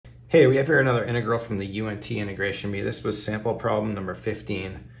Hey, we have here another integral from the UNT Integration Bee. This was sample problem number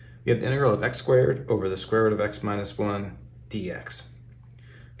 15. We have the integral of x squared over the square root of x minus 1 dx.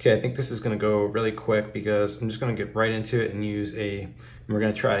 Okay, I think this is going to go really quick because I'm just going to get right into it and we're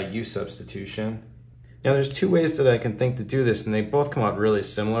going to try a u substitution. Now there's two ways that I can think to do this, and they both come out really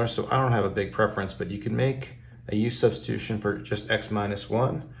similar, so I don't have a big preference, but you can make a u substitution for just x minus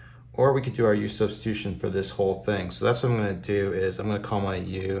 1, or we could do our u substitution for this whole thing. So that's what I'm going to do is I'm going to call my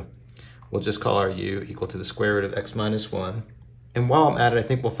u. We'll just call our u equal to the square root of x minus 1. And while I'm at it, I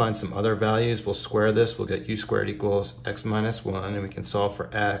think we'll find some other values. We'll square this. We'll get u squared equals x minus 1, and we can solve for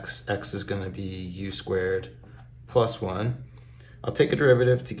x. X is going to be u squared plus 1. I'll take a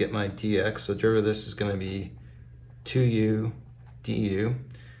derivative to get my dx. So derivative of this is going to be 2u du.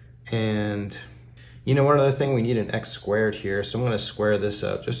 And you know, one other thing, we need an x squared here. So I'm going to square this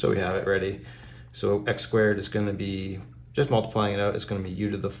out just so we have it ready. So x squared is going to be, just multiplying it out, it's going to be u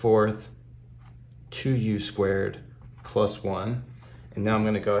to the 4th 2u squared plus 1. And now I'm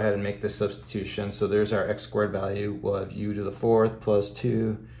going to go ahead and make this substitution. So there's our x squared value. We'll have u to the 4th plus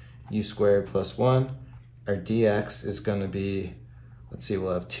 2 u squared plus 1. Our dx is going to be, let's see,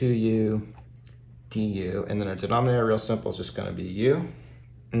 we'll have 2u du. And then our denominator, real simple, is just going to be u.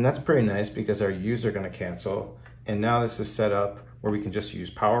 And that's pretty nice because our u's are going to cancel. And now this is set up where we can just use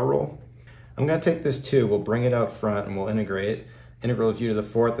power rule. I'm going to take this 2, we'll bring it out front, and we'll integrate. Integral of u to the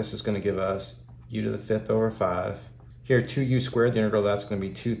 4th, this is going to give us u to the 5th over 5. Here, 2u squared, the integral of that's going to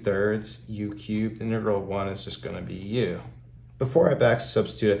be 2/3 u cubed. The integral of 1 is just going to be u. Before I back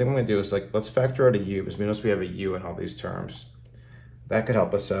substitute, I think what I'm going to do is, let's factor out a u, because we notice we have a u in all these terms. That could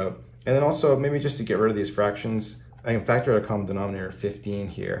help us out. And then also, maybe just to get rid of these fractions, I can factor out a common denominator of 15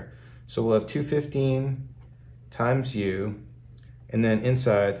 here. So we'll have 215 times u, and then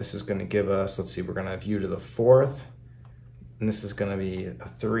inside, this is going to give us, let's see, we're going to have u to the 4th, and this is going to be a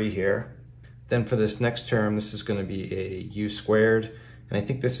 3 here. Then for this next term, this is going to be a u squared, and I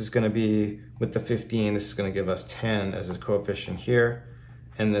think this is going to be, with the 15, this is going to give us 10 as a coefficient here,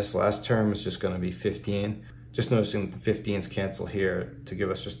 and this last term is just going to be 15. Just noticing that the 15s cancel here to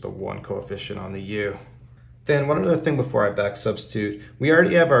give us just the 1 coefficient on the u. Then one other thing before I back substitute, we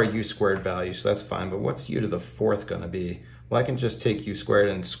already have our u squared value, so that's fine, but what's u to the 4th going to be? Well, I can just take u squared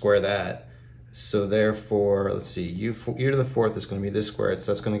and square that. So therefore, let's see, u to the 4th is going to be this squared,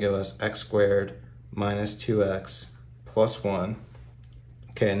 so that's going to give us x squared minus 2x plus 1.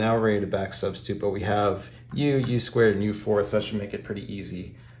 Okay, now we're ready to back substitute, but we have u squared, and u 4th, so that should make it pretty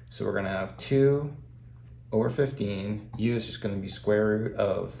easy. So we're going to have 2 over 15, u is just going to be square root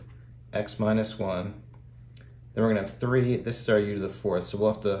of x minus 1. Then we're going to have 3, this is our u to the 4th, so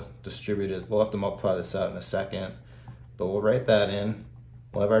we'll have to distribute it, we'll have to multiply this out in a second, but we'll write that in.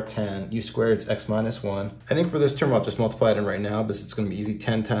 We'll have our 10, u squared is x minus 1. I think for this term, I'll just multiply it in right now because it's going to be easy.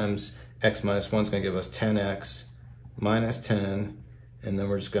 10 times x minus 1 is going to give us 10x minus 10, and then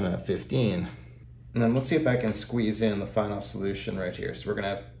we're just going to have 15. And then let's see if I can squeeze in the final solution right here. So we're going to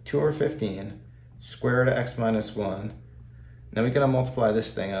have 2 over 15, square root of x minus 1. Now we're going to multiply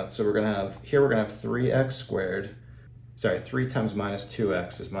this thing out. So we're going to have, here we're going to have 3x squared. Sorry, 3 times minus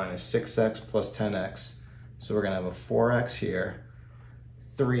 2x is minus 6x plus 10x. So we're going to have a 4x here.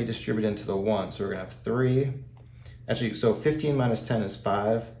 3 distributed into the 1, so we're going to have 3. Actually, so 15 minus 10 is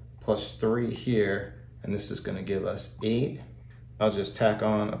 5, plus 3 here, and this is going to give us 8. I'll just tack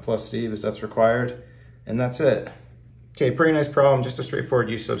on a plus c because that's required, and that's it. Okay, pretty nice problem, just a straightforward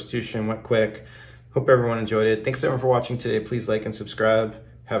u substitution, went quick. Hope everyone enjoyed it. Thanks everyone for watching today. Please like and subscribe.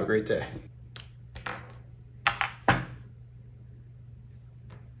 Have a great day.